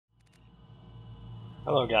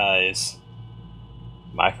Hello guys,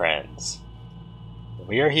 my friends.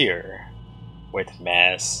 We are here with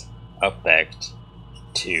Mass Effect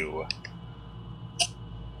 2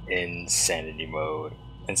 Insanity Mode.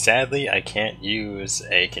 And sadly I can't use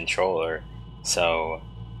a controller, so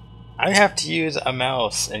I have to use a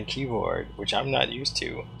mouse and keyboard, which I'm not used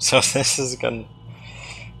to. So this is gonna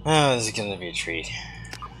be a treat.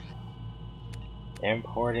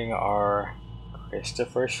 Importing our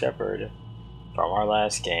Christopher Shepard from our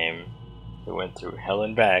last game, who went through hell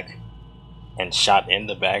and back and shot in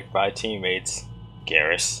the back by teammates.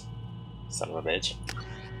 Garrus, son of a bitch.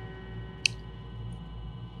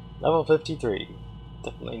 Level 53.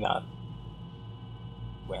 Definitely not.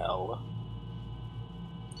 Well,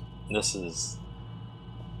 this is...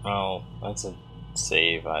 oh, that's a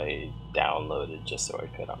save I downloaded just so I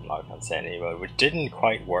could unlock Insanity Mode, which didn't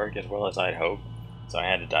quite work as well as I'd hoped, so I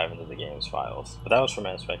had to dive into the game's files. But that was from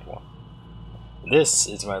Mass Effect 1. This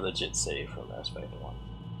is my legit save from Mass Effect 1.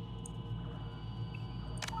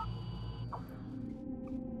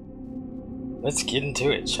 Let's get into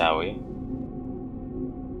it, shall we?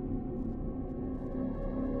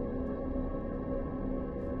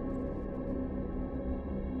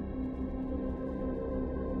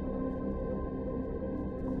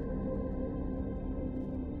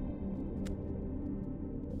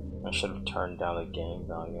 I should have turned down the game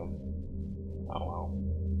volume. Oh well.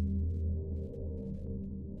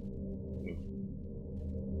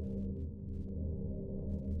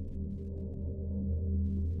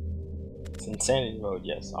 It's Insanity Mode,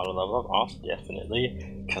 yes. Auto level up off,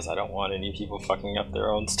 definitely, because I don't want any people fucking up their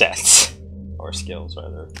own stats. Or skills,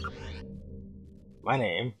 rather. My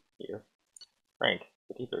name, here, rank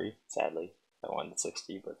 53, sadly. I wanted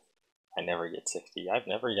 60, but I never get 60. I've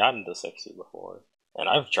never gotten to 60 before. And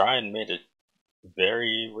I've tried and made a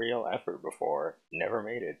very real effort before. Never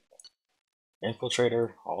made it.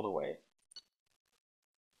 Infiltrator, all the way.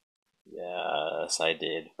 Yes, I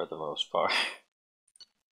did, for the most part.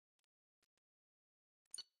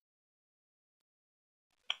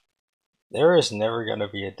 There is never gonna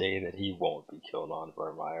be a day that he won't be killed on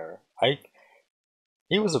Vermeer.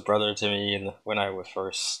 He was a brother to me when I was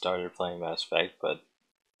first started playing Mass Effect, but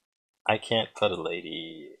I can't put a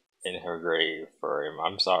lady in her grave for him.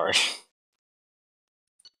 I'm sorry.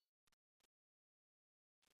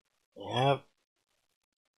 Yep.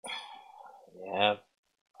 Yep.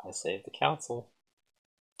 I saved the council.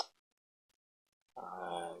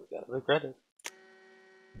 We gotta regret it.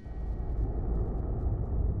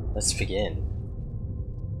 Let's begin.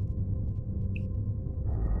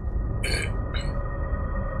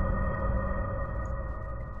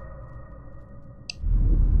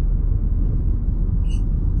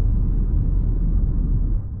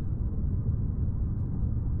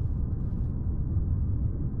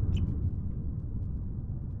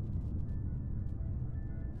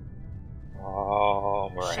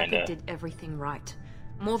 Oh, Miranda. Shepard did everything right.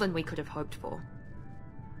 More than we could have hoped for.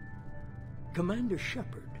 Commander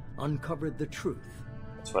Shepard uncovered the truth.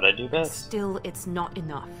 That's what I do best. Still, it's not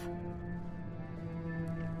enough.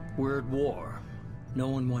 We're at war. No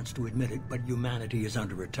one wants to admit it, but humanity is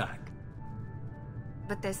under attack.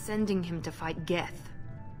 But they're sending him to fight Geth.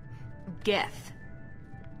 Geth.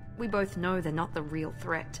 We both know they're not the real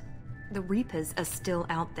threat. The Reapers are still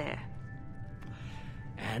out there.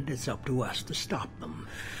 And it's up to us to stop them.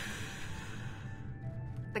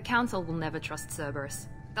 The Council will never trust Cerberus.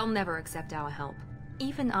 They'll never accept our help,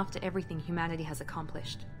 even after everything humanity has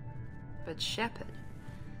accomplished. But Shepard,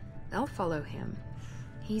 they'll follow him.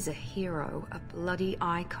 He's a hero, a bloody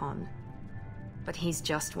icon. But he's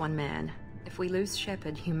just one man. If we lose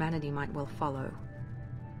Shepard, humanity might well follow.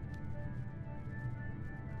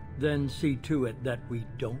 Then see to it that we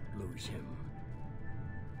don't lose him.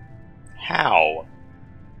 How?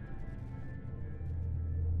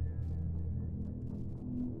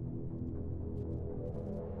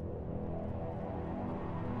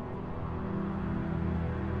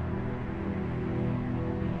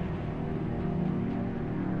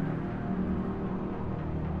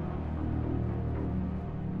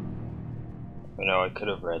 No, I could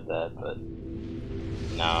have read that, but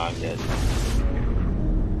no, I'm good.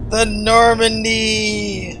 The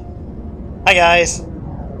Normandy! Hi guys!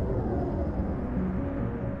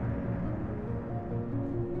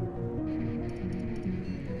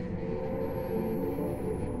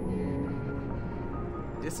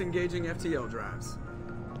 Disengaging FTL drives.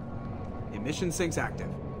 Emission sinks active.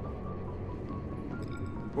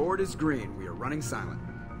 Board is green. We are running silent.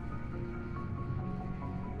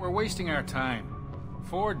 We're wasting our time.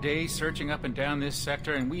 4 days searching up and down this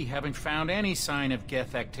sector, and we haven't found any sign of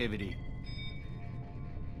Geth activity.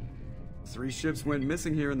 3 ships went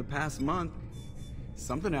missing here in the past month.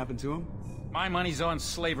 Something happened to them. My money's on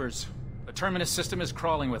slavers. The Terminus system is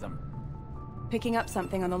crawling with them. Picking up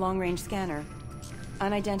something on the long-range scanner.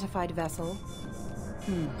 Unidentified vessel.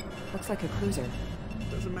 Looks like a cruiser.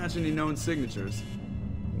 Doesn't match any known signatures.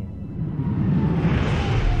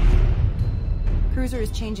 Cruiser is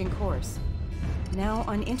changing course. Now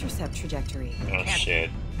on intercept trajectory. Oh shit.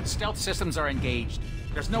 Stealth systems are engaged.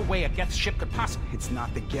 There's no way a Geth ship could possibly... It's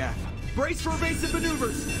not the Geth. Brace for evasive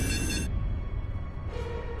maneuvers!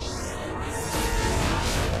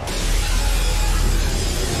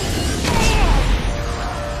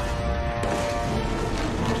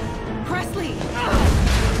 Presley!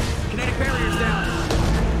 Kinetic barriers down.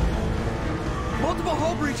 Multiple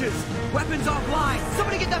hull breaches. Weapons offline.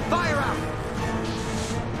 Somebody get that fire out.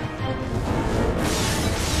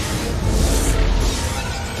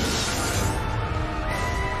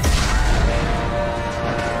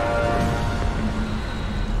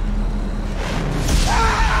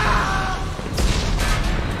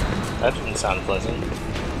 That didn't sound pleasant.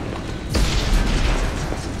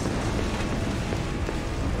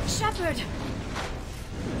 Shepard!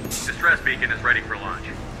 Distress beacon is ready for launch.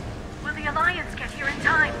 Will the Alliance get here in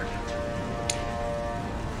time?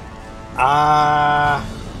 I'm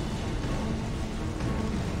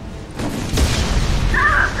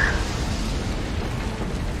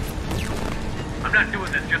not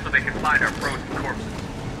doing this just so they can find our frozen corpses.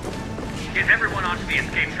 Get everyone onto the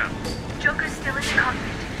escape shuttle. Joker's still in the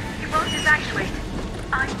cockpit. He won't evacuate.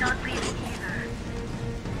 I'm not leaving either.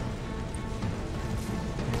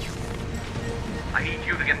 I need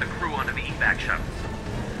you to get the crew onto the evac shuttles.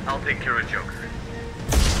 I'll take care of Joker.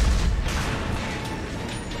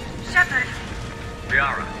 Shepard!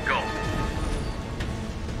 Liara, go.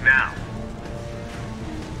 Now.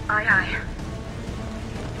 Aye, aye.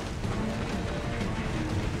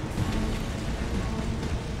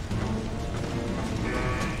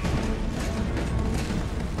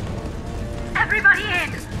 Everybody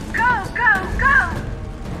in! Go, go, go!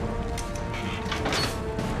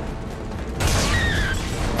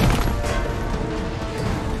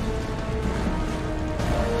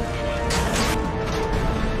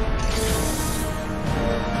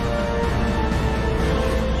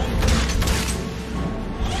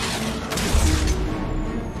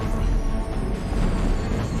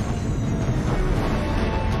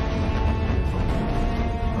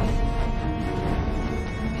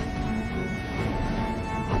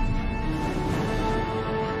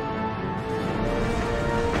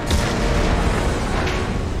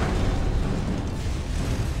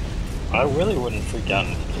 I really wouldn't freak out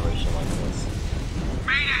in a situation like this.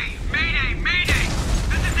 Mayday! Mayday! Mayday!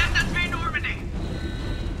 This is SSB Normandy!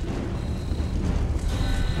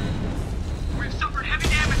 We've suffered heavy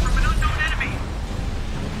damage from an unknown enemy!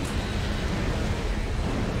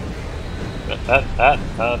 Come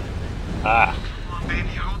on, baby,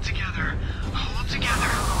 hold together. Hold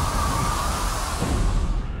together.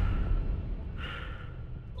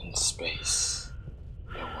 In space,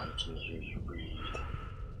 no one can hear you breathe.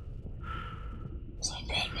 'Cause I'm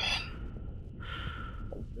Batman.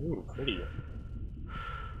 Ooh, pretty.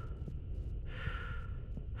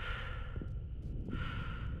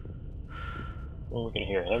 Well, we can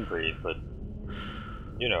hear him breathe, but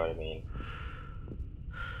you know what I mean.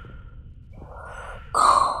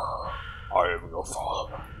 I am your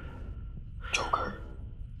father, Joker.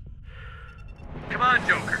 Come on,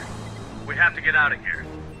 Joker. We have to get out of here.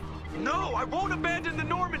 No, I won't abandon the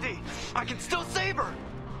Normandy. I can still save her.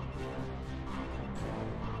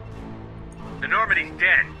 The Normandy's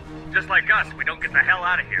dead. Just like us, we don't get the hell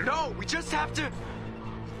out of here. No, we just have to...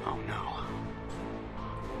 Oh no.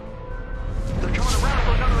 They're coming around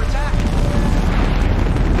for another attack.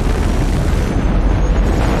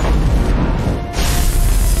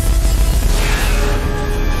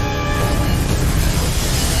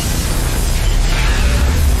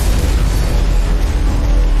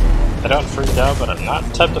 I don't freak out, but I'm not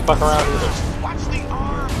the type to fuck around either. Watch the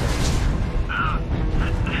arm.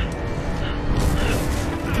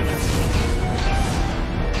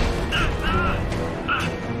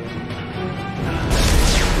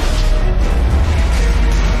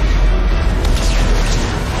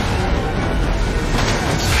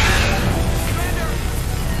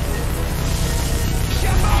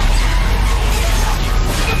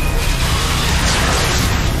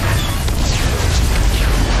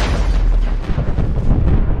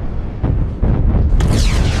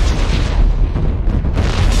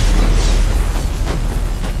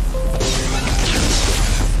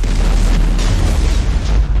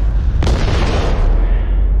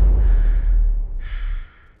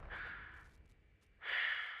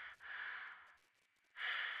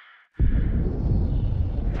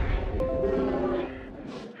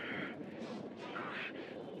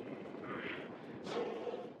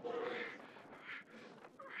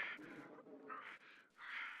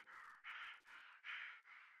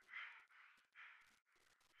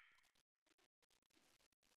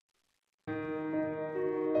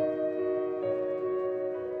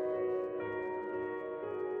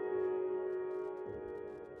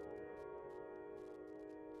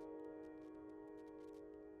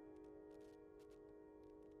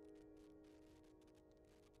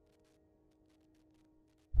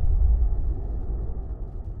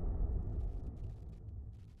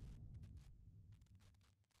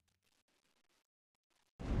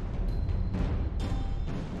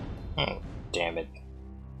 Damn it.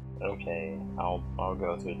 Okay, I'll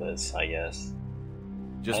go through this, I guess.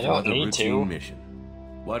 Just I don't another need routine to. mission.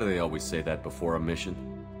 Why do they always say that before a mission?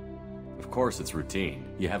 Of course it's routine.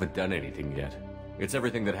 You haven't done anything yet. It's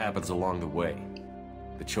everything that happens along the way.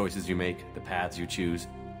 The choices you make, the paths you choose,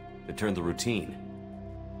 that turn the routine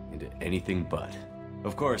into anything but.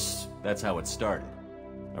 Of course, that's how it started.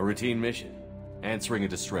 A routine mission, answering a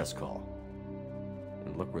distress call.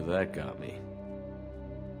 And look where that got me.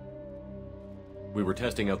 We were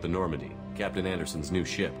testing out the Normandy, Captain Anderson's new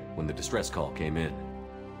ship, when the distress call came in.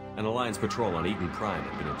 An Alliance patrol on Eden Prime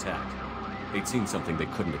had been attacked. They'd seen something they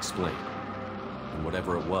couldn't explain. And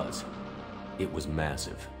whatever it was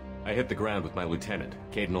massive. I hit the ground with my lieutenant,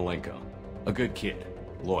 Caden Olenko. A good kid,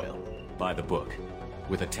 loyal, by the book,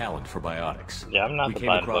 with a talent for biotics. Yeah, I'm not we the came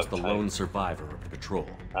by the across book the type. lone survivor of the patrol,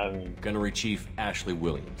 Gunnery Chief Ashley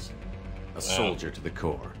Williams. A soldier to the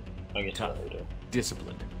core. I'll get to Tough, that later.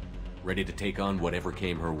 disciplined, ready to take on whatever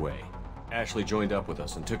came her way. Ashley joined up with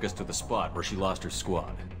us and took us to the spot where she lost her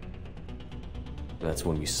squad. That's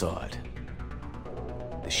when we saw it.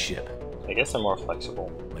 The ship. I guess I'm more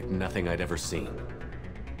flexible. Like nothing I'd ever seen.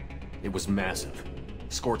 It was massive,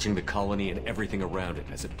 scorching the colony and everything around it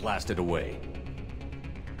as it blasted away.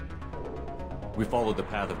 We followed the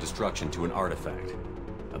path of destruction to an artifact,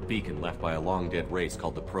 a beacon left by a long-dead race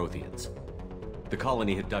called the Protheans. The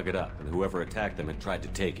colony had dug it up, and whoever attacked them had tried to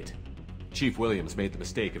take it. Chief Williams made the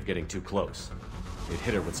mistake of getting too close. It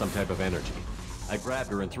hit her with some type of energy. I grabbed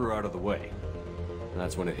her and threw her out of the way. And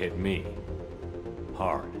that's when it hit me.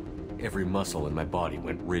 Hard. Every muscle in my body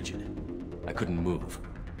went rigid. I couldn't move.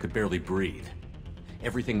 Could barely breathe.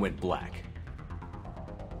 Everything went black.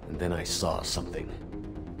 And then I saw something.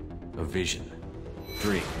 A vision.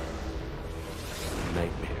 Dream.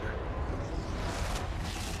 Nightmare.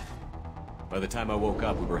 By the time I woke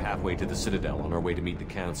up, we were halfway to the Citadel on our way to meet the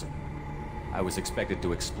Council. I was expected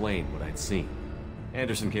to explain what I'd seen.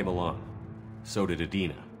 Anderson came along. So did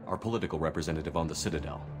Adina, our political representative on the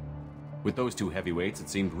Citadel. With those two heavyweights, it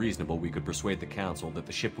seemed reasonable we could persuade the Council that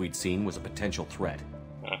the ship we'd seen was a potential threat.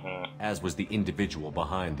 As was the individual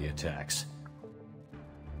behind the attacks.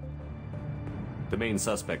 The main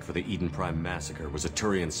suspect for the Eden Prime massacre was a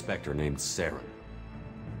Turian Spectre named Saren.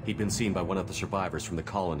 He'd been seen by one of the survivors from the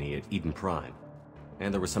colony at Eden Prime,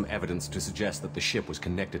 and there was some evidence to suggest that the ship was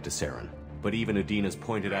connected to Saren. But even Adina's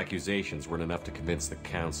pointed accusations weren't enough to convince the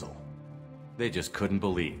Council. They just couldn't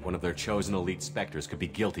believe one of their chosen elite Spectres could be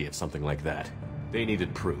guilty of something like that. They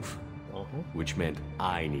needed proof. Which meant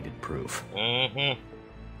I needed proof.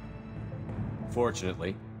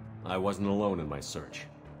 Fortunately, I wasn't alone in my search.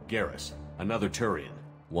 Garrus, another Turian,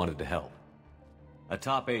 wanted to help. A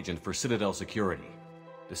top agent for Citadel Security.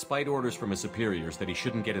 Despite orders from his superiors that he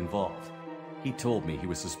shouldn't get involved, he told me he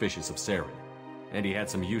was suspicious of Saren, and he had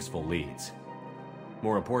some useful leads.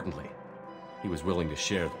 More importantly, he was willing to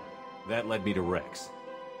share them. That led me to Rex,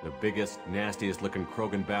 the biggest, nastiest-looking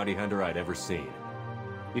Krogan bounty hunter I'd ever seen.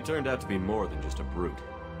 He turned out to be more than just a brute.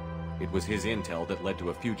 It was his intel that led to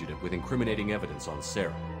a fugitive with incriminating evidence on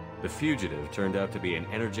Saren. The fugitive turned out to be an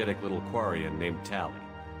energetic little Quarian named Tali.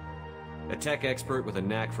 A tech expert with a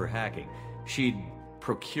knack for hacking, she'd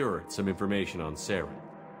procured some information on Saren.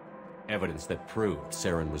 Evidence that proved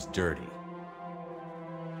Saren was dirty.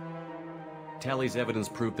 Tali's evidence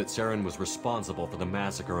proved that Saren was responsible for the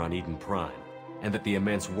massacre on Eden Prime, and that the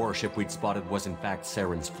immense warship we'd spotted was in fact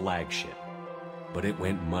Saren's flagship. But it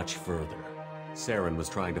went much further. Saren was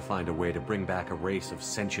trying to find a way to bring back a race of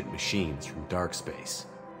sentient machines from dark space.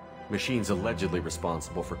 Machines allegedly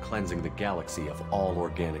responsible for cleansing the galaxy of all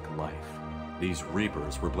organic life. These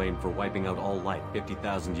Reapers were blamed for wiping out all life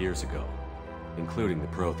 50,000 years ago, including the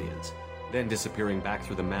Protheans, then disappearing back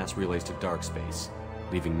through the mass relays to dark space,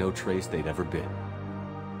 leaving no trace they'd ever been.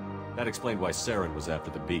 That explained why Saren was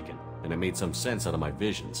after the beacon, and it made some sense out of my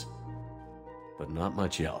visions. But not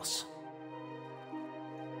much else.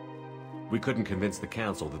 We couldn't convince the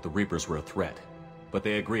Council that the Reapers were a threat, but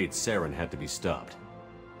they agreed Saren had to be stopped.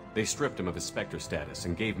 They stripped him of his Spectre status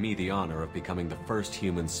and gave me the honor of becoming the first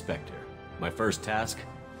human Spectre. My first task?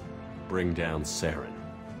 Bring down Saren.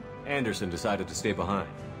 Anderson decided to stay behind,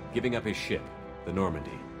 giving up his ship, the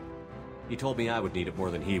Normandy. He told me I would need it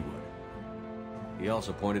more than he would. He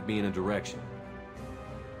also pointed me in a direction.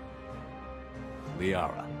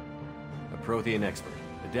 Liara, a Prothean expert,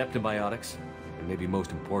 adept in biotics, and maybe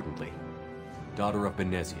most importantly, daughter of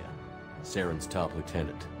Benezia, Saren's top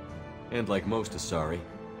lieutenant. And like most Asari,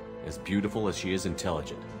 as beautiful as she is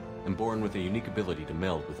intelligent, and born with a unique ability to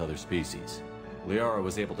meld with other species. Liara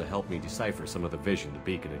was able to help me decipher some of the vision the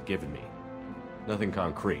beacon had given me. Nothing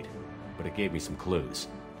concrete, but it gave me some clues.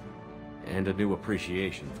 and a new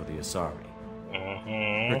appreciation for the Asari.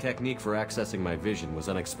 Her technique for accessing my vision was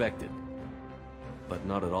unexpected, but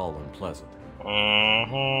not at all unpleasant.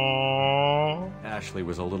 Ashley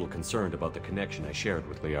was a little concerned about the connection I shared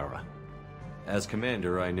with Liara. As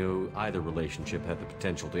commander, I knew either relationship had the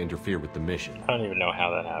potential to interfere with the mission. I don't even know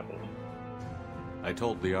how that happened. I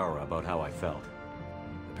told Liara about how I felt.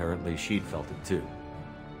 Apparently she'd felt it too.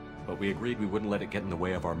 But we agreed we wouldn't let it get in the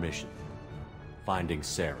way of our mission. Finding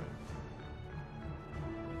Saren.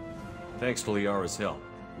 Thanks to Liara's help,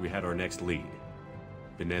 we had our next lead.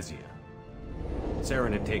 Venezia.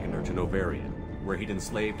 Saren had taken her to Novaria, where he'd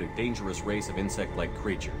enslaved a dangerous race of insect-like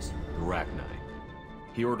creatures, the Rachni.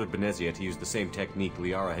 He ordered Venezia to use the same technique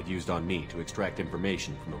Liara had used on me to extract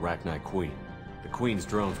information from the Rachni Queen. The Queen's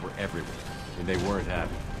drones were everywhere, and they weren't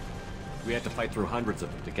happy. We had to fight through hundreds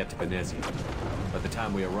of them to get to Venezia. By the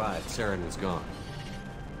time we arrived, Saren was gone.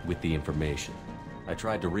 With the information. I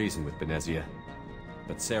tried to reason with Venezia,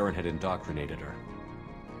 but Saren had indoctrinated her.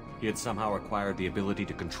 He had somehow acquired the ability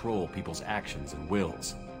to control people's actions and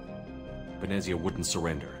wills. Venezia wouldn't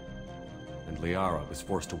surrender, and Liara was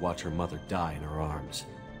forced to watch her mother die in her arms.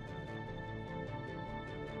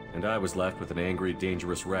 And I was left with an angry,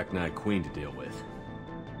 dangerous Rachni Queen to deal with.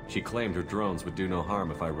 She claimed her drones would do no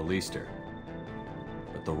harm if I released her.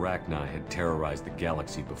 But the Rachni had terrorized the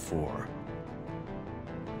galaxy before.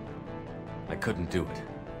 I couldn't do it.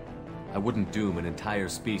 I wouldn't doom an entire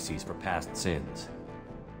species for past sins.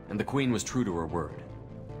 And the Queen was true to her word.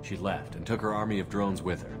 She left and took her army of drones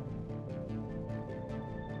with her.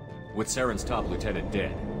 With Saren's top lieutenant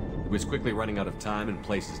dead, he was quickly running out of time and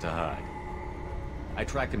places to hide. I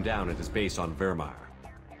tracked him down at his base on Vermeer,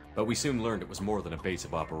 but we soon learned it was more than a base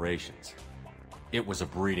of operations. It was a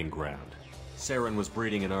breeding ground. Saren was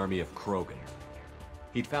breeding an army of Krogan.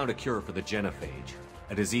 He'd found a cure for the genophage,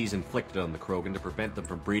 a disease inflicted on the Krogan to prevent them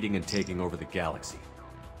from breeding and taking over the galaxy.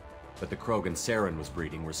 But the Krogan Saren was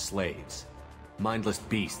breeding were slaves, mindless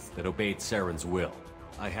beasts that obeyed Saren's will.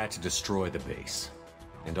 I had to destroy the base,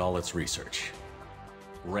 and all its research.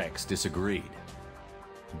 Rex disagreed.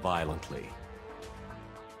 Violently.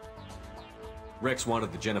 Rex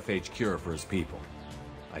wanted the genophage cure for his people.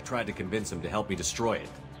 I tried to convince him to help me destroy it,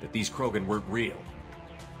 that these Krogan weren't real.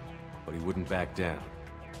 But he wouldn't back down.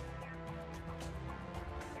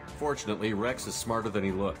 Fortunately, Rex is smarter than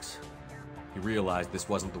he looks. He realized this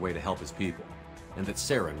wasn't the way to help his people, and that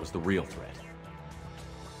Saren was the real threat.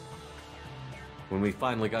 When we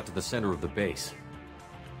finally got to the center of the base,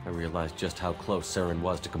 I realized just how close Saren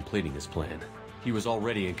was to completing his plan. He was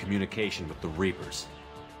already in communication with the Reapers.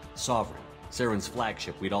 Sovereign, Saren's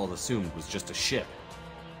flagship we'd all assumed was just a ship,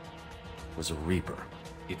 was a Reaper.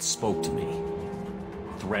 It spoke to me,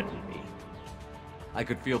 threatened me. I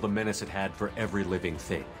could feel the menace it had for every living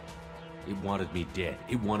thing. It wanted me dead.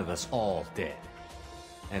 It wanted us all dead.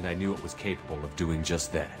 And I knew it was capable of doing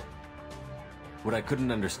just that. What I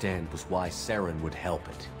couldn't understand was why Saren would help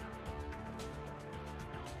it.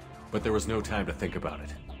 But there was no time to think about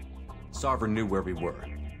it. Sovereign knew where we were.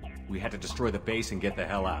 We had to destroy the base and get the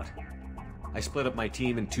hell out. I split up my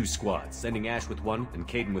team in 2 squads, sending Ash with one and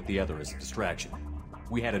Kaidan with the other as a distraction.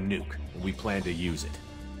 We had a nuke, and we planned to use it.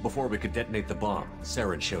 Before we could detonate the bomb,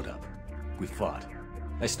 Saren showed up. We fought.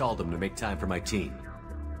 I stalled him to make time for my team.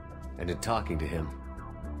 And in talking to him,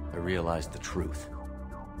 I realized the truth.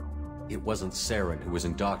 It wasn't Saren who was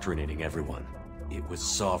indoctrinating everyone. It was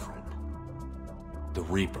Sovereign. The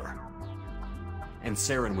Reaper. And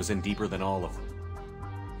Saren was in deeper than all of them.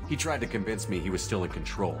 He tried to convince me he was still in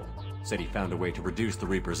control. Said he found a way to reduce the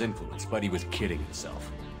Reaper's influence, but he was kidding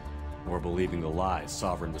himself. Or believing the lies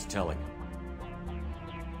Sovereign was telling him.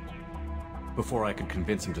 Before I could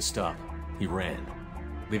convince him to stop, he ran,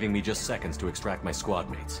 leaving me just seconds to extract my squad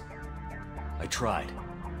mates. I tried,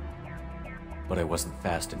 but I wasn't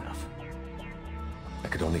fast enough. I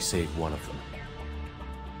could only save one of them.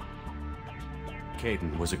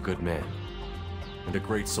 Kaidan was a good man, and a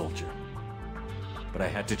great soldier. But I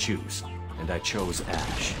had to choose, and I chose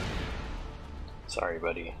Ash. Sorry,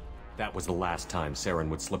 buddy. That was the last time Saren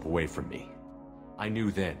would slip away from me. I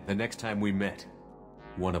knew then, the next time we met,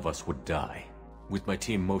 one of us would die. With my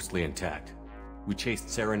team mostly intact, we chased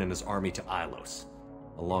Saren and his army to Ilos,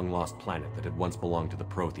 a long-lost planet that had once belonged to the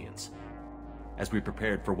Protheans. As we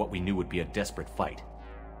prepared for what we knew would be a desperate fight,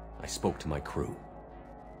 I spoke to my crew.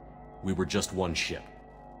 We were just one ship,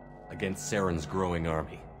 against Saren's growing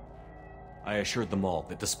army. I assured them all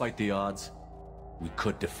that despite the odds, we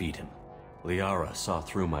could defeat him. Liara saw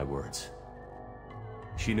through my words.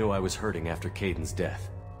 She knew I was hurting after Kaidan's death.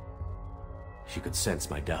 She could sense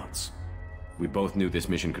my doubts. We both knew this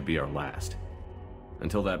mission could be our last.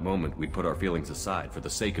 Until that moment, we'd put our feelings aside for the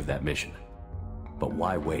sake of that mission. But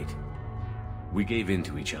why wait? We gave in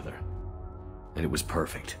to each other, and it was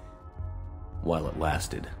perfect. While it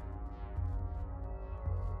lasted.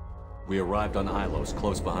 We arrived on Ilos,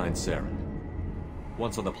 close behind Saren.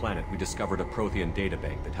 Once on the planet, we discovered a Prothean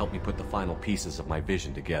databank that helped me put the final pieces of my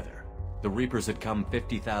vision together. The Reapers had come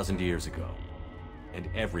 50,000 years ago, and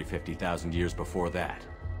every 50,000 years before that,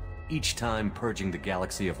 each time purging the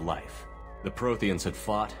galaxy of life. The Protheans had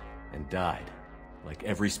fought and died, like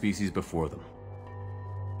every species before them.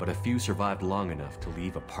 But a few survived long enough to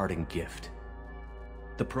leave a parting gift.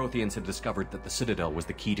 The Protheans had discovered that the Citadel was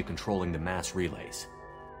the key to controlling the mass relays.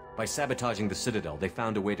 By sabotaging the Citadel, they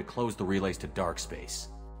found a way to close the relays to dark space,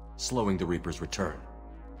 slowing the Reapers' return,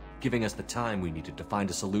 giving us the time we needed to find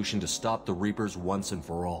a solution to stop the Reapers once and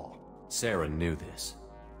for all. Saren knew this.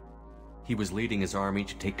 He was leading his army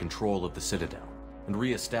to take control of the Citadel and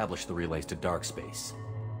re-establish the relays to dark space,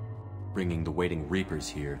 bringing the waiting Reapers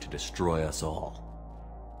here to destroy us all.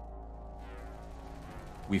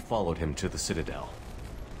 We followed him to the Citadel.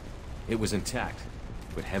 It was intact,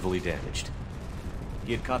 but heavily damaged.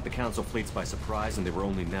 He had caught the Council fleets by surprise, and they were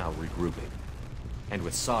only now regrouping. And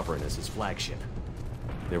with Sovereign as his flagship,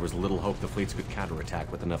 there was little hope the fleets could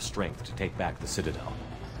counterattack with enough strength to take back the Citadel.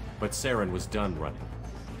 But Saren was done running,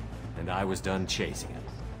 and I was done chasing him.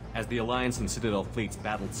 As the Alliance and Citadel fleets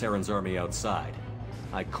battled Saren's army outside,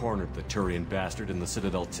 I cornered the Turian bastard in the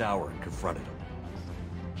Citadel tower and confronted him.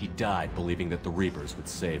 He died believing that the Reapers would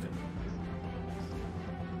save him.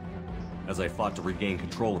 As I fought to regain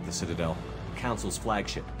control of the Citadel, the Council's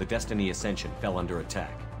flagship, the Destiny Ascension, fell under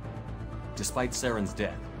attack. Despite Saren's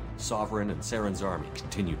death, Sovereign and Saren's army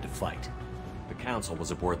continued to fight. The Council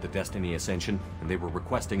was aboard the Destiny Ascension, and they were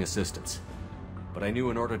requesting assistance. But I knew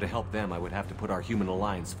in order to help them, I would have to put our human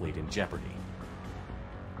alliance fleet in jeopardy.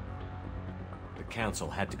 The Council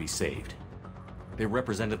had to be saved. They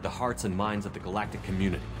represented the hearts and minds of the galactic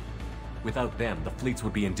community. Without them, the fleets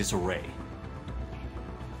would be in disarray.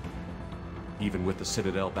 Even with the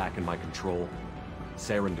Citadel back in my control,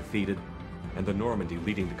 Saren defeated, and the Normandy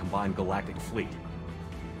leading the combined galactic fleet,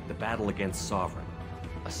 the battle against Sovereign,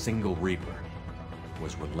 a single Reaper,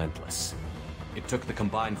 was relentless. It took the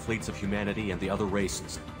combined fleets of humanity and the other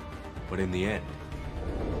races, but in the end,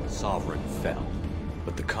 Sovereign fell.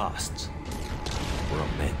 But the costs were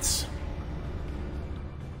immense.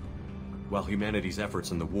 While humanity's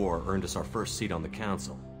efforts in the war earned us our first seat on the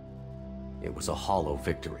Council, it was a hollow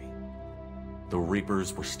victory. The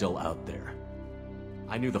Reapers were still out there.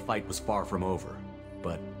 I knew the fight was far from over,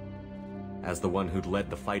 but as the one who'd led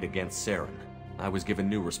the fight against Saren, I was given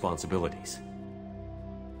new responsibilities.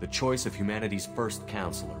 The choice of humanity's first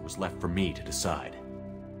counselor was left for me to decide.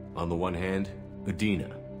 On the one hand,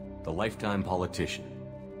 Udina, the lifetime politician.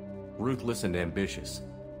 Ruthless and ambitious,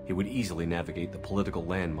 he would easily navigate the political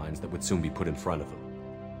landmines that would soon be put in front of him.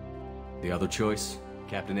 The other choice,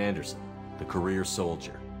 Captain Anderson, the career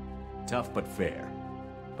soldier. Tough but fair,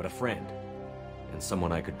 but a friend, and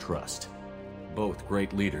someone I could trust. Both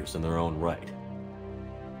great leaders in their own right.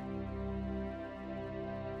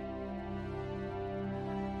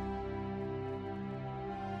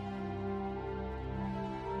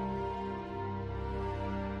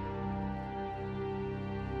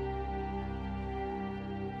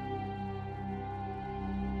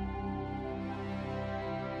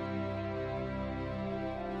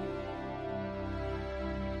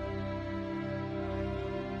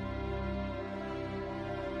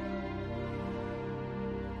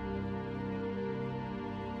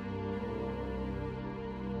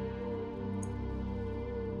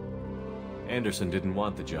 Anderson didn't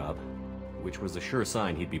want the job, which was a sure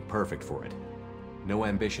sign he'd be perfect for it. No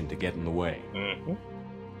ambition to get in the way.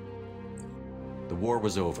 The war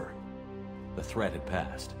was over. The threat had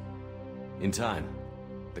passed. In time,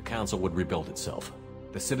 the Council would rebuild itself.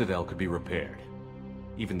 The Citadel could be repaired.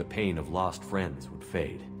 Even the pain of lost friends would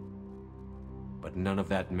fade. But none of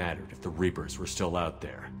that mattered if the Reapers were still out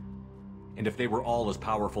there. And if they were all as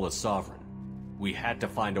powerful as Sovereign, we had to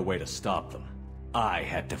find a way to stop them. I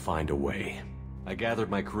had to find a way. I gathered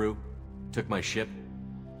my crew, took my ship,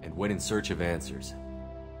 and went in search of answers.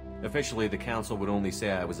 Officially, the Council would only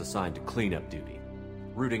say I was assigned to cleanup duty,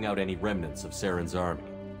 rooting out any remnants of Saren's army.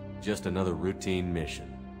 Just another routine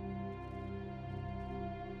mission.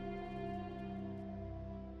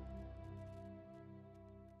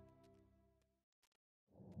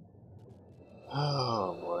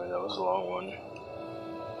 Oh boy, that was a long one.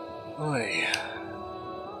 Oy.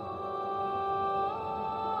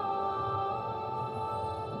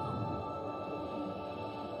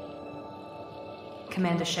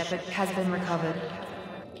 Commander Shepard has been recovered.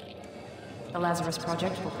 The Lazarus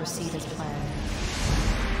Project will proceed as planned.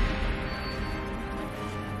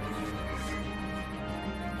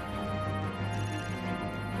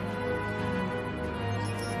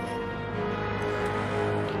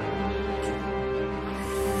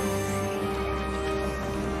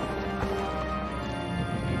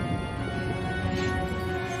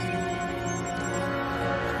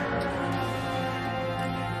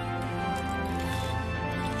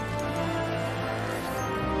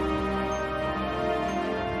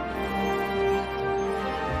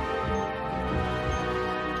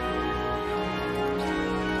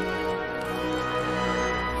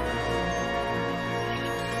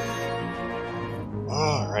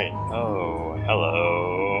 Alright, oh,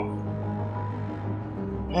 hello.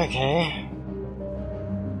 Okay.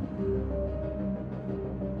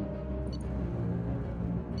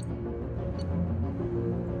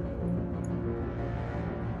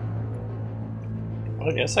 Well,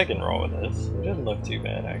 I guess I can roll with this. It doesn't look too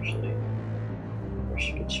bad, actually. Wish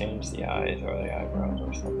you could change the eyes or the eyebrows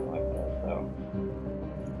or something like that, though.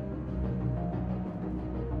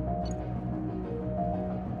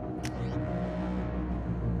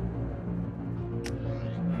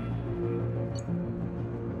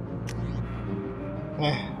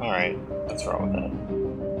 Alright, let's roll with that.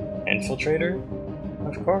 Infiltrator?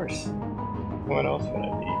 Of course. What else would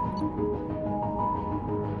it be?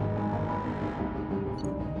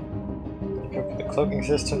 Equip with a cloaking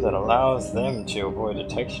system that allows them to avoid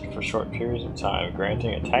detection for short periods of time,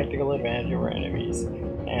 granting a tactical advantage over enemies,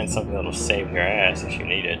 and something that'll save your ass if you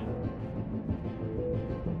need it.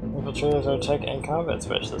 Infiltrators are tech and combat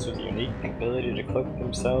specialists with a unique ability to cloak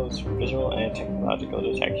themselves for visual and technological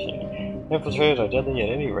detection. Infiltrators are deadly at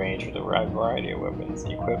any range with a wide variety of weapons,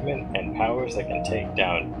 equipment, and powers that can take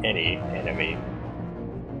down any enemy.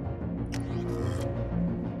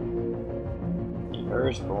 The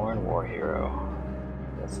Earthborn War Hero.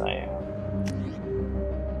 Yes, I am.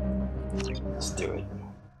 Let's do it.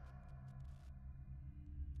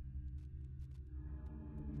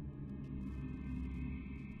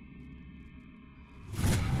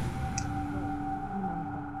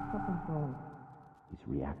 He's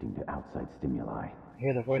reacting to outside stimuli.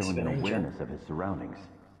 Hear the voice showing of an an angel. awareness of his surroundings.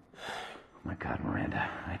 Oh my God, Miranda,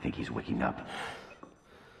 I think he's waking up.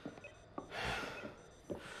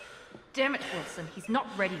 Damn it, Wilson. He's not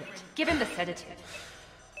ready yet. Give him the sedative.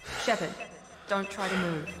 Shepard, don't try to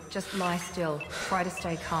move. Just lie still. Try to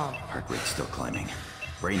stay calm. Heart rate's still climbing.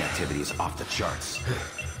 Brain activity is off the charts.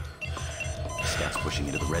 Stats pushing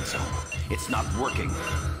into the red zone. It's not working.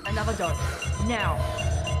 Another dose. Now.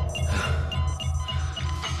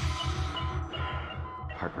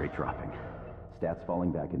 Heart rate dropping. Stats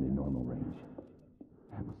falling back into normal range.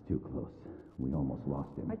 That was too close. We almost lost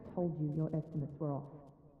him. I told you your estimates were off.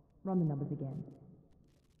 Run the numbers again.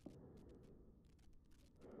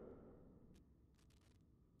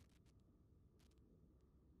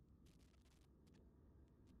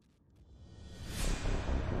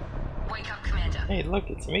 Wake up, Commander. Hey, look,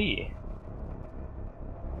 it's me.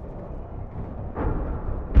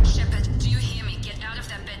 Shepard, do you hear me? Get out of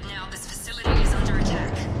that bed now. This facility is under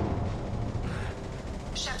attack.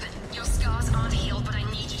 Shepard, your scars aren't healed, but I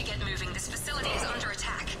need you to get moving. This facility is under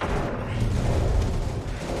attack.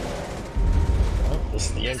 Oh, this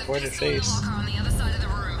is the imported face. Locker on the other side of the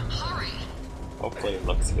room. Hurry! Hopefully it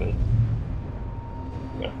looks good.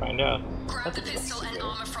 I'm gonna find out. Grab the pistol and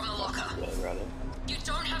armor from the locker. Yeah, rather. You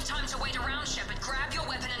don't have time to wait around, Shepard. Grab your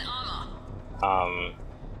weapon and armor.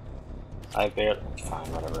 I barely.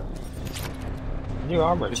 Fine, whatever. New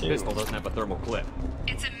armor, This too. pistol doesn't have a thermal clip.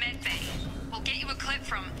 It's a med bay. We'll get you a clip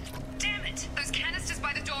from... Damn it! Those canisters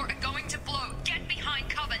by the door are going to blow. Get behind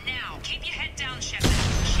cover now. Keep your head down, Shepard.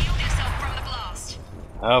 Shield yourself from the blast.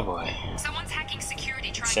 Oh boy. Someone's hacking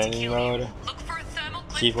security trying to Insanity kill mode. you. Look for a thermal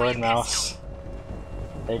clip Keyboard, for your mouse. pistol.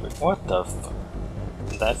 Hey, but what the f...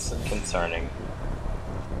 That's concerning.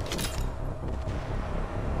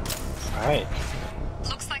 Alright.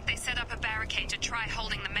 Looks like they set up a barricade to try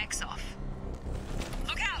holding the mechs off.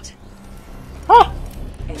 Look out! Ah!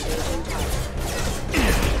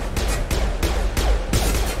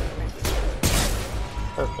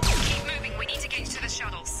 Perfect. Keep moving. We need to get to the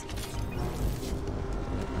shuttles.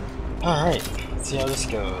 Alright, let's see how this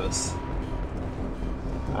goes.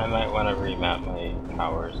 I might want to remap my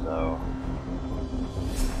powers though.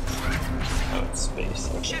 Oh, it's space.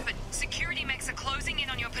 Okay. Shepard, security mechs are closing in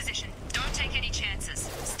on your position. Don't take any chances.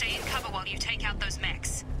 Stay in cover while you take out those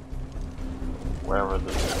mechs. Wherever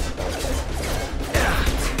this is.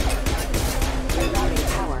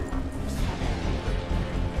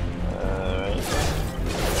 Alright.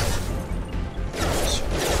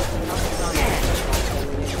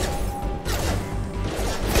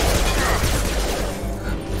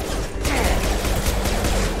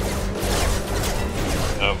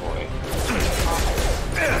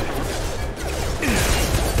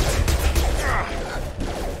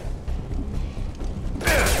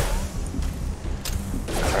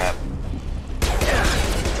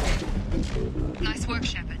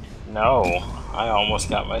 Shepard. No, I almost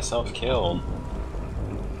got myself killed.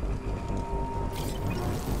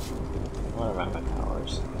 What about my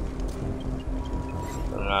powers?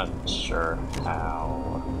 I'm not sure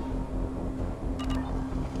how.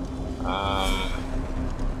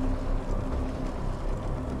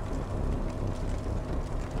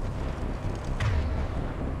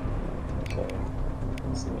 Okay.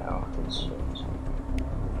 Let's see how it's changed.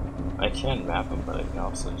 I can map them, but I can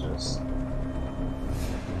also just. I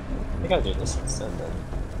think I'll do this instead then.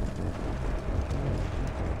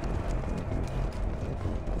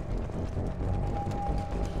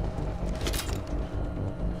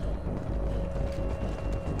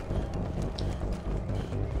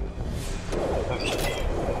 Okay.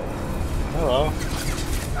 Hello.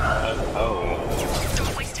 Oh.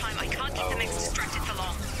 Don't waste time. I can't keep the mix distracted for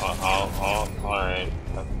long. Alright.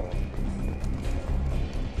 Okay.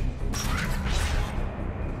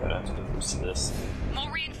 Gonna have to boost this.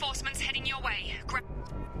 More reinforcements heading your way.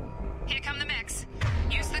 Here come the mechs.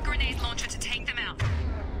 Use the grenade launcher to take them out.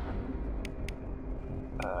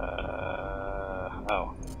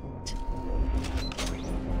 Oh.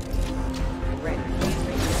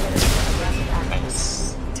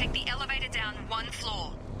 Nice. Take the elevator down 1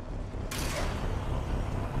 floor.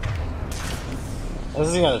 This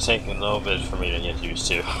is gonna take a little bit for me to get used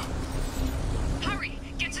to. Hurry!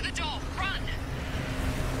 Get to the door! Run!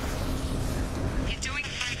 You're doing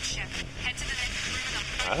great, Shepard. Head to the next room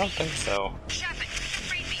and I don't think so. Shepard,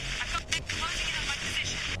 read me. I've got them closing in on my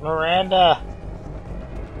position. Miranda!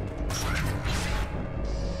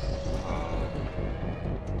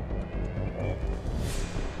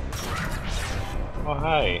 Okay. Oh,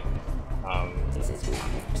 hi.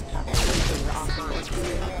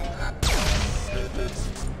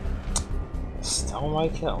 Stole my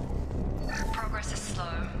kill. Progress is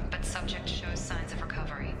slow, but subject shows signs of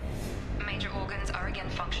recovery. Major organs are again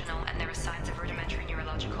functional, and there are signs of rudimentary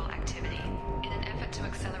neurological activity. In an effort to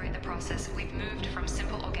accelerate the process, we've moved from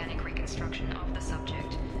simple organic reconstruction of the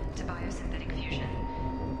subject to biosynthetic fusion.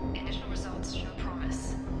 Initial results show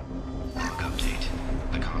promise. Quick update.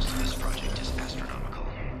 The cost of this project is astronomical.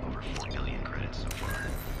 Over 4 billion credits so far.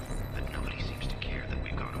 But nobody seems to care that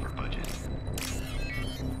we've gone over budget.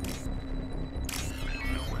 I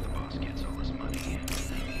don't know where the boss gets all his money. Maybe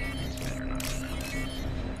it's better not to know.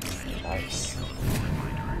 Nice. Go in my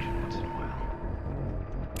direction once in a while.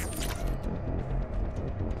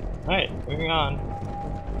 Alright, moving on.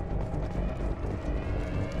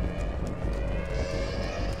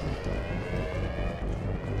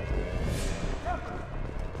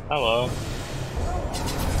 Hello.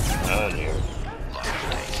 Oh dear.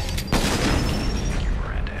 Figure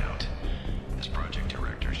Miranda out. This project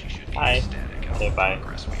director, she should be Hi. ecstatic of Okay, the bye.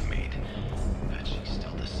 progress we've made. But she's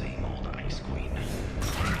still the same old ice queen.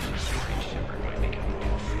 Shepard might become a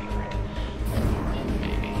new favorite.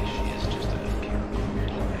 Maybe she is just a pure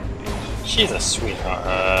weird little bitch. She's a sweetheart.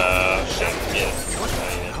 Yes. What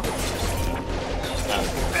are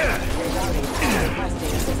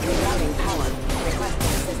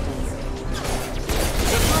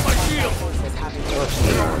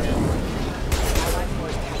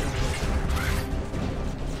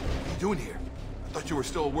you doing here? I thought you were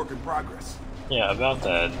still a work in progress. Yeah, about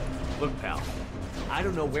that. Look, pal, I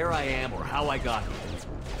don't know where I am or how I got here.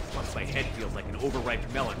 Plus, my head feels like an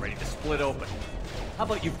overripe melon ready to split open. How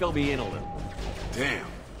about you fill me in a little? Damn.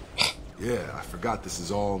 Yeah, I forgot this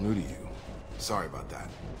is all new to you. Sorry about that.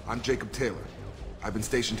 I'm Jacob Taylor. I've been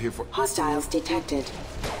stationed here for— Hostiles detected.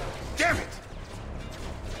 Damn it!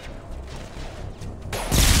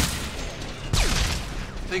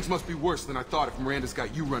 Things must be worse than I thought if Miranda's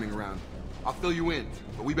got you running around. I'll fill you in,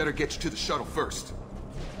 but we better get you to the shuttle first.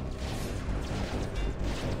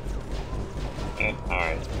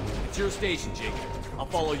 Alright. It's your station, Jacob. I'll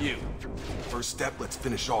follow you. First step, let's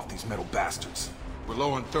finish off these metal bastards. We're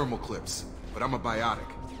low on thermal clips, but I'm a biotic.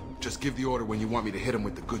 Just give the order when you want me to hit them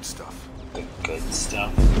with the good stuff. The good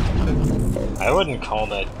stuff. I wouldn't call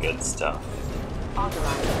that good stuff.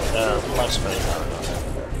 Authorized. They're much better.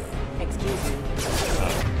 Excuse me.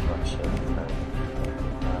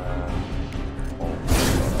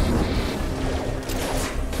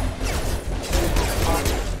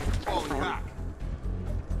 Falling back.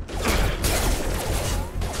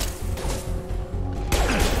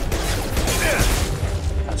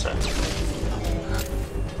 That's right.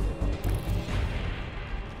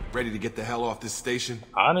 Ready to get the hell off this station?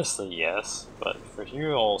 Honestly, yes, but for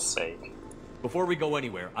your all's sake, Before we go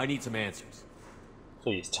anywhere, I need some answers.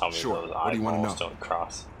 please tell me Sure. those What do you wanna eyeballs know? don't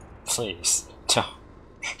cross. Please,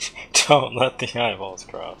 don't let the eyeballs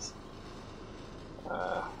cross.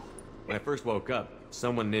 When I first woke up,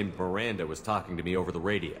 Someone named Miranda was talking to me over the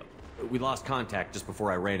radio. We lost contact just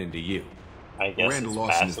before I ran into you. I guess Miranda it's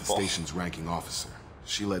Lawson is the passable. station's ranking officer.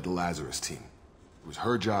 She led the Lazarus team. It was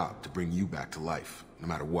her job to bring you back to life, no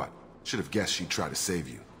matter what. Should have guessed she'd try to save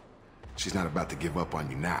you. She's not about to give up on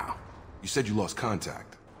you now. You said you lost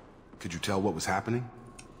contact. Could you tell what was happening?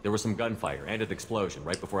 There was some gunfire and an explosion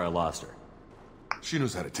right before I lost her. She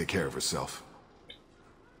knows how to take care of herself.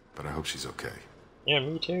 But I hope she's okay. Yeah,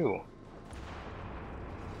 me too.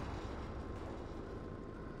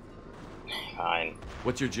 Fine.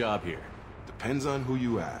 What's your job here? Depends on who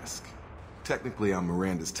you ask. Technically, I'm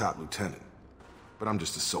Miranda's top lieutenant. But I'm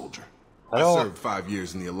just a soldier. I served 5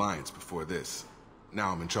 years in the Alliance before this.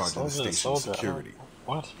 Now I'm in charge of the station's security.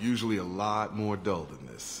 What? Usually a lot more dull than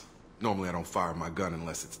this. Normally I don't fire my gun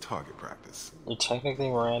unless it's target practice. You're technically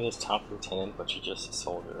Miranda's top lieutenant, but you're just a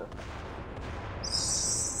soldier.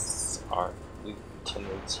 Are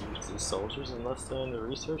lieutenants usually soldiers unless they're in the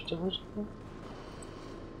research division?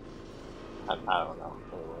 I don't know.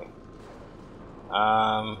 Anyway.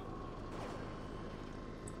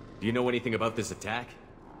 Do you know anything about this attack?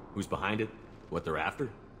 Who's behind it? What they're after?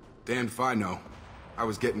 Damned if I know. I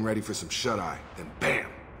was getting ready for some shut-eye, then bam!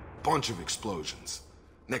 Bunch of explosions.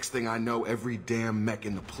 Next thing I know, every damn mech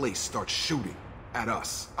in the place starts shooting at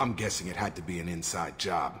us. I'm guessing it had to be an inside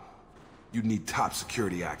job. You'd need top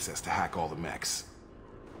security access to hack all the mechs.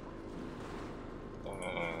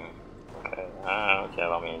 Okay, okay,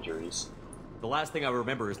 allow me injuries. The last thing I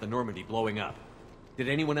remember is the Normandy blowing up. Did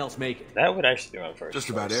anyone else make it? That would actually be my first Just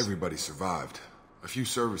about everybody survived. A few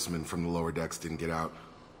servicemen from the lower decks didn't get out.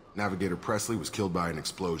 Navigator Presley was killed by an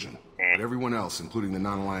explosion. But everyone else, including the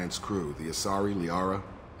non-Alliance crew, the Asari, Liara,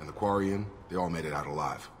 and the Quarian, they all made it out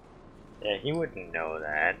alive. Yeah, he wouldn't know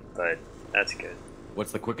that, but that's good.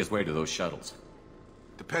 What's the quickest way to those shuttles?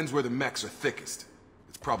 Depends where the mechs are thickest.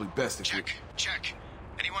 It's probably best if Check.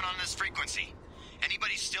 Anyone on this frequency?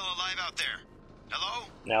 Anybody still alive out there? Hello?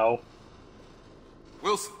 No.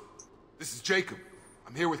 Wilson, this is Jacob.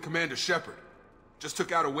 I'm here with Commander Shepard. Just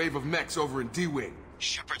took out a wave of mechs over in D-Wing.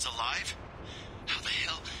 Shepard's alive? How the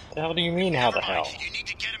hell? The hell do you mean, how the hell? You need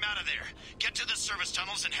to get him out of there. Get to the service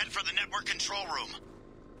tunnels and head for the network control room.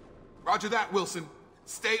 Roger that, Wilson.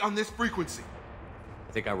 Stay on this frequency.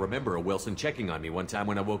 I think I remember a Wilson checking on me one time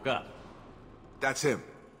when I woke up. That's him.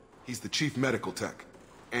 He's the chief medical tech.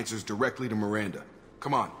 Answers directly to Miranda.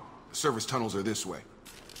 Come on. The service tunnels are this way.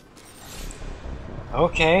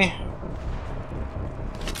 Okay.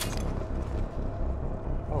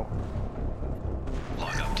 Oh.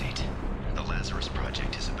 Log update. The Lazarus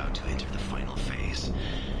project is about to enter the final phase.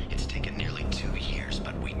 It's taken nearly 2 years,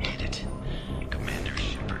 but we did it. Commander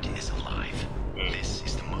Shepard is alive. This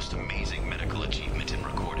is the most amazing medical achievement in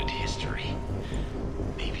recorded history.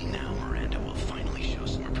 Maybe now Miranda will finally show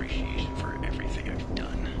some appreciation for everything I've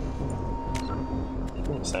done.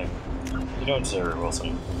 Same. You don't deserve it,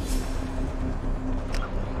 Wilson.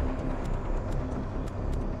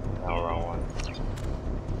 No, wrong one.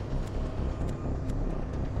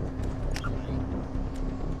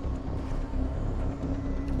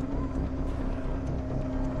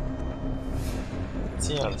 Let's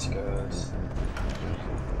see how this goes.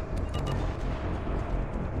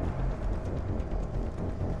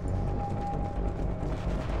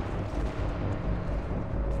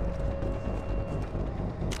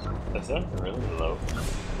 Is that really low?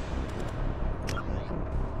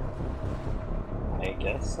 I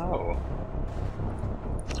guess so.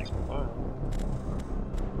 Alright.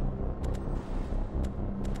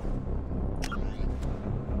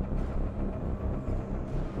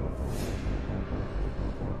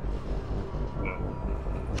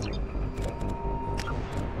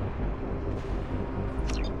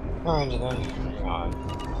 Alright then, hang on.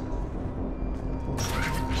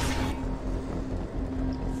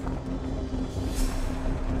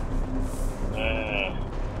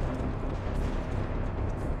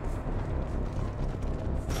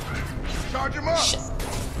 Charge him up!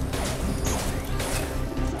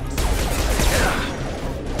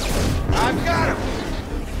 I've got him!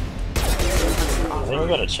 I think we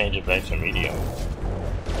gotta change it back to medium.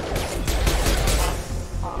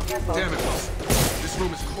 Damn it, Wilson. This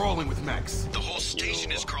room is crawling with mechs. The whole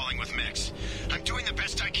station is crawling with mechs. I'm doing the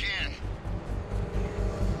best I can.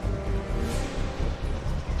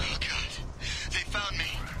 Oh god. They found me.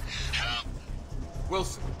 Help!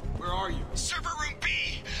 Wilson, where are you? Server room B!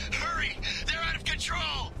 Hurry! They're out of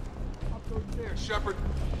control! I'll go there, Shepard.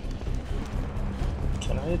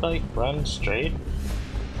 Can I, like, run straight?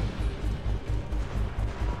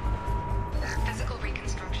 Physical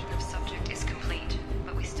reconstruction of subject is complete,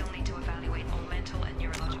 but we still need to evaluate all mental and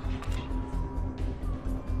neurological function.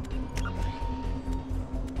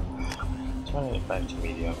 Turning it back to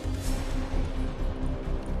medium.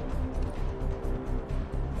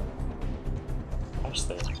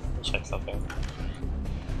 Actually, check something.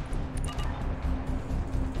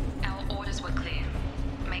 Our orders were clear.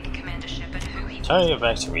 Make Commander Shepard who he... Turning it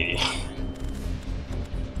back to medium.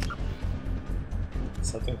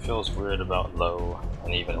 Something feels weird about low,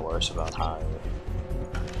 and even worse about high.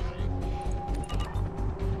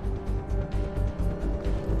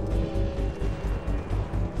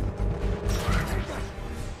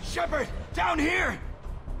 Shepard, down here!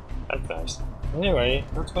 That's nice. Anyway,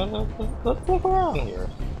 let's look around here.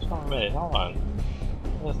 Oh man, hold on.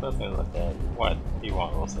 There's nothing to look at. What do you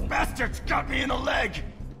want, Wilson? Bastards got me in the leg!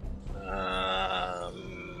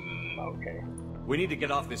 Okay. We need to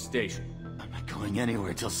get off this station. I'm not going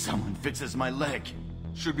anywhere till someone fixes my leg.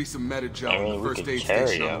 Should be some medi-gel I mean, in the we first could aid carry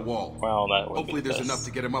station on him. the wall. Well, that would Hopefully be there's best. enough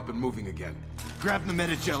to get him up and moving again. Grab the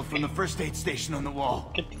medi-gel from the first aid station on the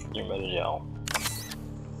wall. Get your medi-gel.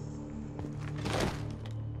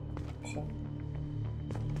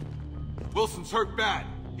 Wilson's hurt bad.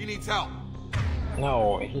 He needs help.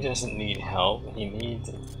 No, he doesn't need help. He needs...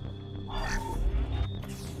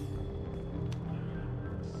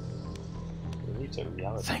 He needs a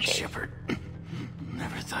reality Thanks, check. Shepard.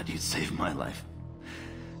 Never thought you'd save my life.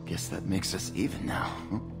 Guess that makes us even now.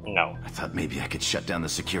 No. I thought maybe I could shut down the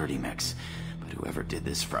security mechs, but whoever did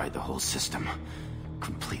this fried the whole system.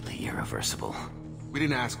 Completely irreversible. We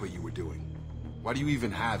didn't ask what you were doing. Why do you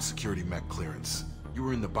even have security mech clearance? You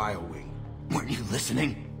were in the bio wing. Weren't you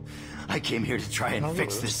listening? I came here to try and No,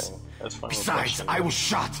 fix we're this. listening. That's fine. Besides, I was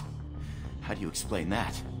shot. How do you explain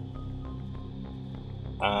that?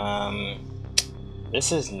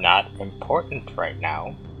 This is not important right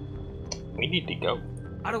now. We need to go.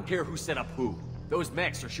 I don't care who set up who. Those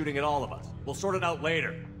mechs are shooting at all of us. We'll sort it out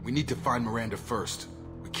later. We need to find Miranda first.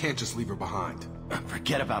 We can't just leave her behind.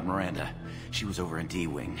 Forget about Miranda. She was over in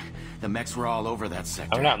D-Wing. The mechs were all over that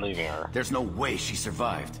sector. I'm not leaving her. There's no way she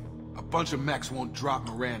survived. A bunch of mechs won't drop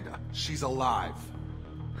Miranda. She's alive.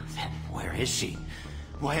 Then where is she?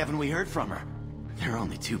 Why haven't we heard from her? There are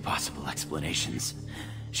only two possible explanations.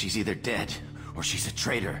 She's either dead, or she's a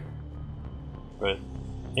traitor. But,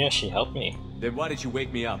 yeah, she helped me. Then why did you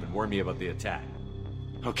wake me up and warn me about the attack?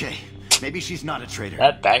 Okay, maybe she's not a traitor.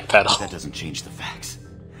 That backpedal. That doesn't change the facts.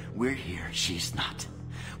 We're here, she's not.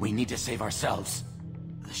 We need to save ourselves.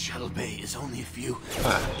 The shuttle bay is only a few...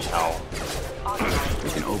 No. We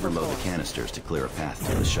can overload the canisters to clear a path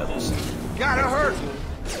to the shuttles. Gotta hurt!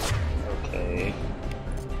 Okay.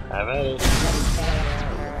 Have at it.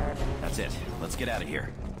 That's it. Let's get out of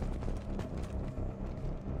here.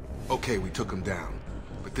 Okay, we took him down.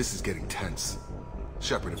 But this is getting tense.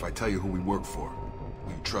 Shepard, if I tell you who we work for,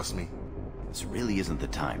 will you trust me? This really isn't the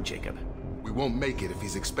time, Jacob. We won't make it if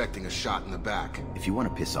he's expecting a shot in the back. If you want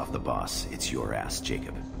to piss off the boss, it's your ass,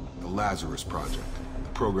 Jacob. The Lazarus Project. The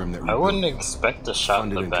program that I wouldn't expect a shot in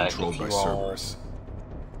funded the and back controlled if by you all... Cerberus.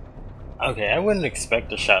 Okay, I wouldn't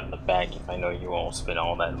expect a shot in the back if I know you won't spend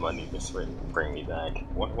all that money to bring me back.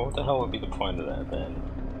 What the hell would be the point of that, then?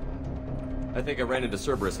 I think I ran into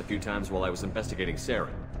Cerberus a few times while I was investigating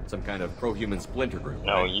Saren. Some kind of pro-human splinter group.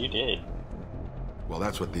 No, right? you did. Well,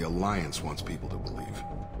 that's what the Alliance wants people to believe.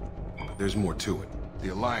 But there's more to it. The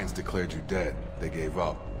Alliance declared you dead. They gave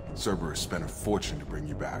up. Cerberus spent a fortune to bring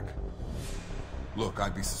you back. Look,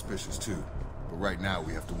 I'd be suspicious too. But right now,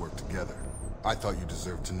 we have to work together. I thought you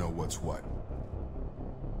deserved to know what's what.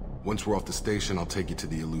 Once we're off the station, I'll take you to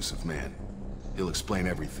the elusive man. He'll explain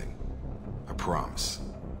everything. I promise.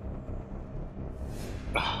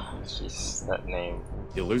 Jeez, that name.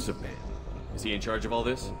 Elusive Man. Is he in charge of all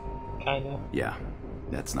this? Kinda. Yeah,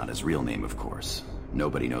 that's not his real name, of course.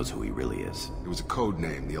 Nobody knows who he really is. It was a code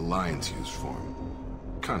name the Alliance used for him.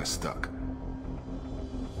 Kinda stuck.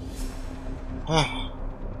 Well,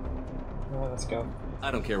 let's go.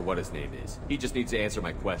 I don't care what his name is. He just needs to answer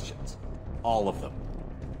my questions. All of them.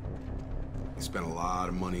 He spent a lot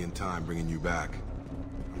of money and time bringing you back.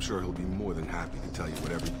 I'm sure he'll be more than happy to tell you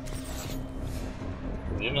whatever.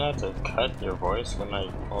 You didn't have to cut your voice when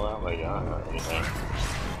I pull out my gun or anything.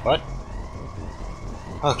 What?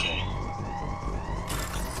 Okay.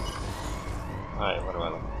 Alright, what am I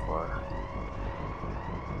looking for? Alright.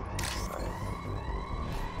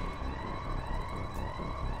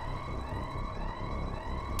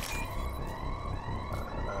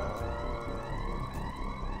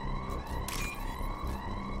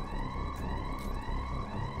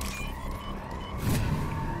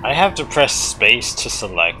 I have to press space to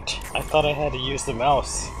select. I thought I had to use the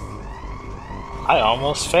mouse. I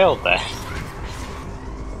almost failed that.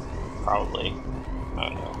 Probably. I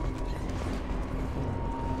don't know.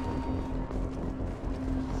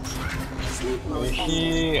 Sleep mode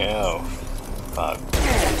Oh, fuck.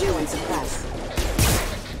 Subdue and suppress.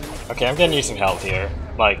 Okay, I'm gonna need some help here.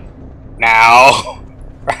 Like, now!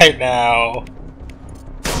 Right now!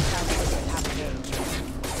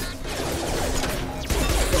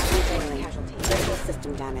 Critical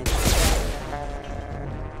system damage.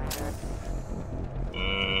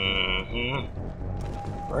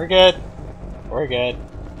 We're good. We're good.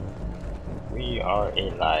 We are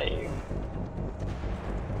alive.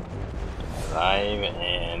 Alive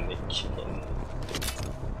and kicking.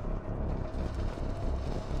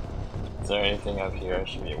 Is there anything up here I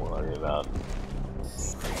should be worried about?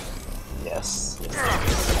 Yes.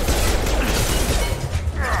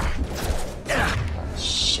 Oh,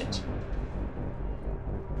 shit.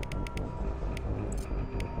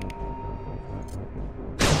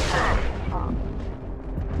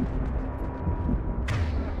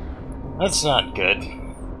 That's not good. I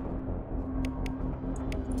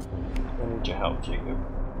need your help, Jacob.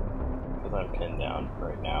 Because I'm pinned down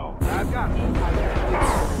right now. I've got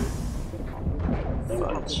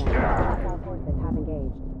Fudge.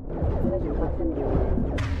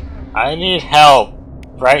 I need help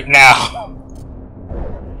right now.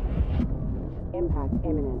 Impact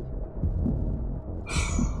imminent.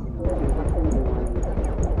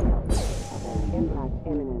 Impact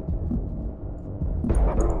imminent.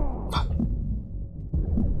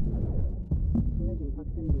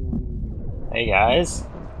 Hey guys.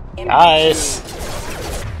 Guys.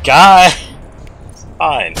 Guys.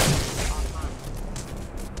 Fine.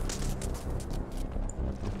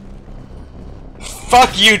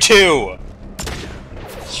 Fuck you too!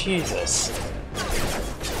 Jesus.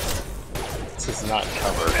 This is not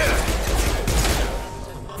covered.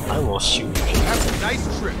 I will shoot you. Have a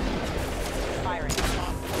nice trip. Firing.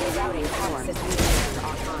 Rerouting power. System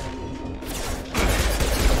offline.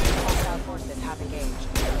 Hostile forces have engaged.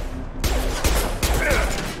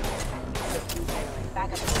 System failing.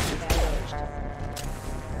 Backup systems engaged.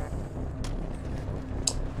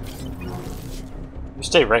 You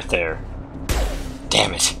stay right there.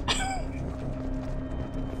 Damn it.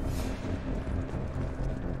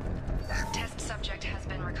 Test subject has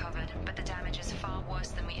been recovered, but the damage is far worse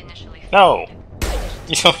than we initially feared. No!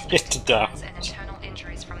 You don't get to die. And internal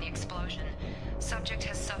injuries from the explosion. Subject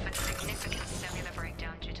has suffered significant cellular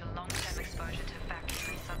breakdown due to long-term exposure to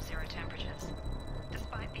factory and sub-zero temperatures.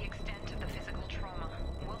 Despite the extent of the physical trauma,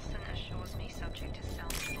 Wilson assures me subject is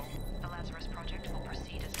salvageable. The Lazarus project will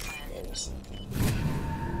proceed as planned.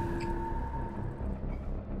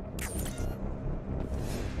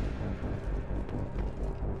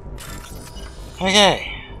 Okay.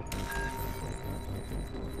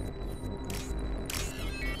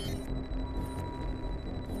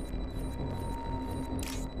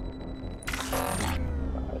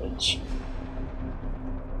 Fudge.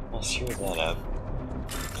 Let's screw that up.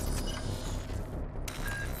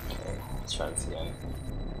 Okay, let's try this again.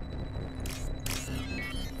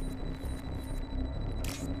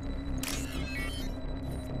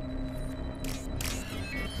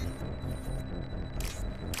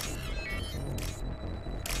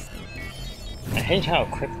 I hate how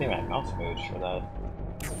quickly my mouse moves for that.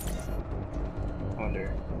 I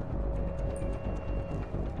wonder.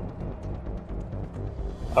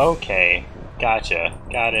 Okay, gotcha.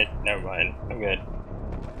 Got it. Never mind. I'm good.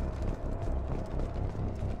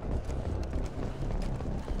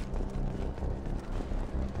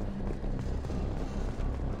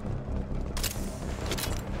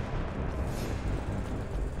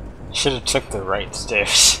 Should have took the right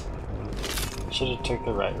stairs. Should have took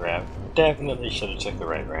the right ramp. Definitely should have took the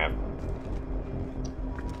right ramp.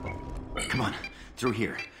 Come on, through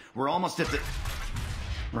here. We're almost at the...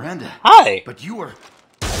 Miranda. Hi! But you were...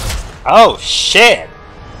 Oh, shit!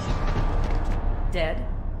 Dead?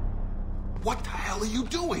 What the hell are you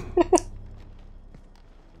doing?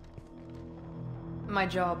 My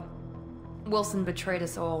job. Wilson betrayed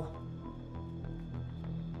us all.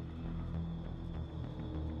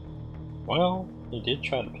 Well, he did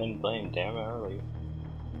try to pin blame damn early.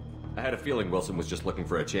 I had a feeling Wilson was just looking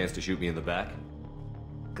for a chance to shoot me in the back.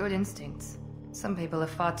 Good instincts. Some people are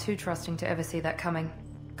far too trusting to ever see that coming.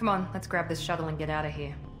 Come on, let's grab this shuttle and get out of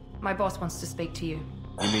here. My boss wants to speak to you.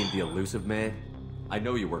 You mean the elusive man? I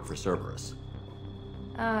know you work for Cerberus.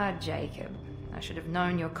 Ah, Jacob. I should have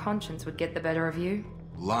known your conscience would get the better of you.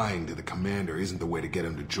 Lying to the commander isn't the way to get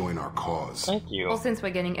him to join our cause. Thank you. Well, since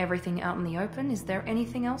we're getting everything out in the open, is there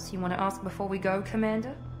anything else you want to ask before we go,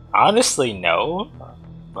 Commander? Honestly, no.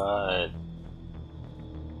 But...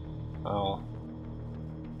 well...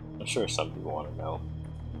 I'm sure some people want to know.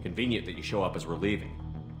 Convenient that you show up as we're leaving.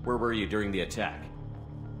 Where were you during the attack?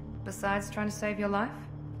 Besides trying to save your life?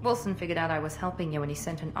 Wilson figured out I was helping you and he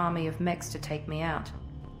sent an army of mechs to take me out.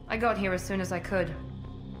 I got here as soon as I could.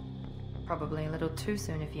 Probably a little too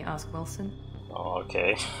soon if you ask Wilson. Oh,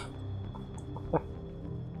 okay.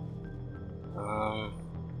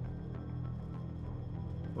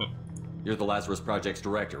 You're the Lazarus Project's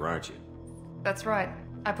director, aren't you? That's right.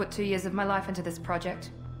 I put 2 years of my life into this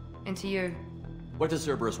project. Into you. What does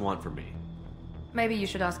Cerberus want from me? Maybe you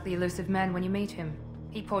should ask the elusive man when you meet him.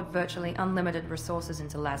 He poured virtually unlimited resources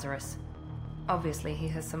into Lazarus. Obviously, he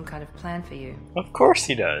has some kind of plan for you. Of course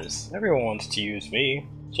he does. Everyone wants to use me.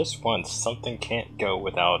 Just once, something can't go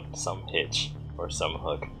without some hitch or some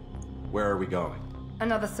hook. Where are we going?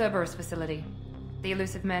 Another Cerberus facility. The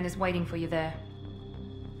elusive man is waiting for you there.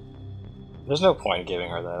 There's no point in giving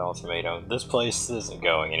her that ultimatum. This place isn't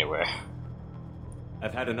going anywhere.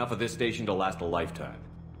 I've had enough of this station to last a lifetime.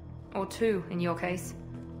 Or 2, in your case.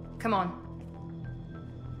 Come on.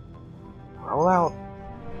 Roll out.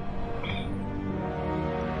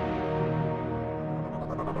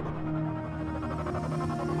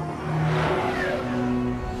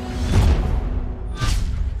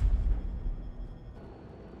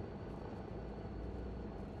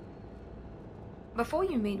 Before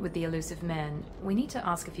you meet with the elusive man, we need to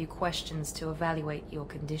ask a few questions to evaluate your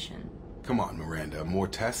condition. Come on, Miranda, more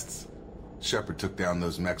tests? Shepard took down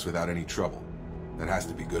those mechs without any trouble. That has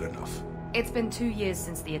to be good enough. It's been 2 years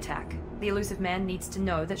since the attack. The elusive man needs to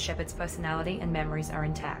know that Shepard's personality and memories are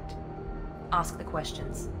intact. Ask the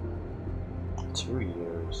questions. 2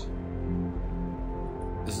 years.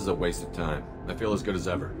 This is a waste of time. I feel as good as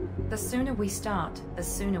ever. The sooner we start, the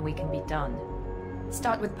sooner we can be done.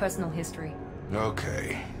 Start with personal history.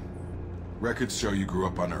 Okay. Records show you grew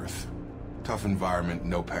up on Earth. Tough environment,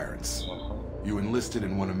 no parents. You enlisted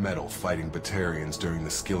and won a medal fighting Batarians during the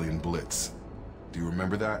Skillian Blitz. Do you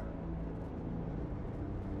remember that?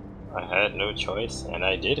 I had no choice, and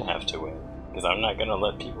I did have to win, because I'm not gonna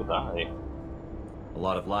let people die. A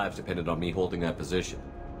lot of lives depended on me holding that position.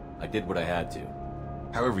 I did what I had to.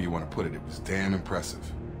 However you want to put it, it was damn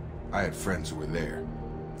impressive. I had friends who were there.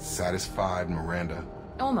 Satisfied, Miranda?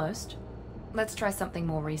 Almost. Let's try something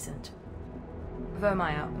more recent.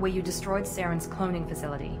 Vermeer, where you destroyed Saren's cloning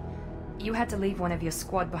facility. You had to leave one of your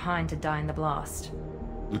squad behind to die in the blast.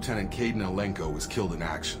 Lieutenant Caden Alenko was killed in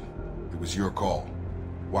action. It was your call.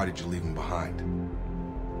 Why did you leave him behind?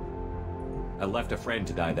 I left a friend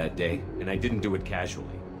to die that day, and I didn't do it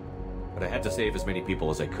casually. But I had to save as many people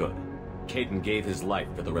as I could. Caden gave his life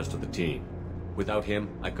for the rest of the team. Without him,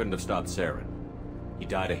 I couldn't have stopped Saren. He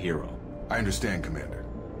died a hero. I understand, Commander,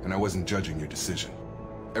 and I wasn't judging your decision.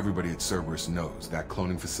 Everybody at Cerberus knows that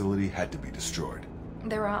cloning facility had to be destroyed.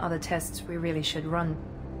 There are other tests we really should run.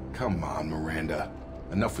 Come on, Miranda.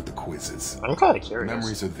 Enough with the quizzes. I'm kinda curious.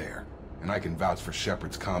 Memories are there, and I can vouch for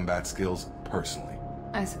Shepard's combat skills personally.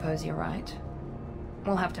 I suppose you're right.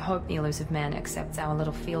 We'll have to hope the elusive man accepts our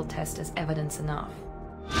little field test as evidence enough.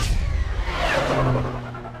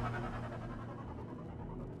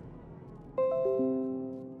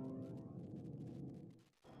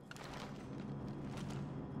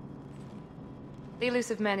 The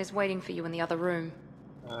elusive man is waiting for you in the other room.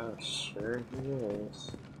 Oh, sure he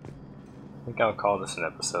is. I think I'll call this an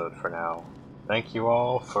episode for now. Thank you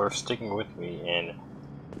all for sticking with me in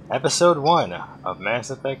Episode 1 of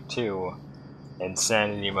Mass Effect 2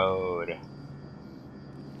 Insanity Mode.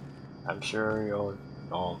 I'm sure you'll...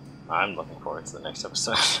 Well, I'm looking forward to the next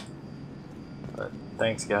episode. But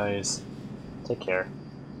thanks, guys. Take care.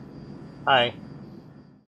 Bye.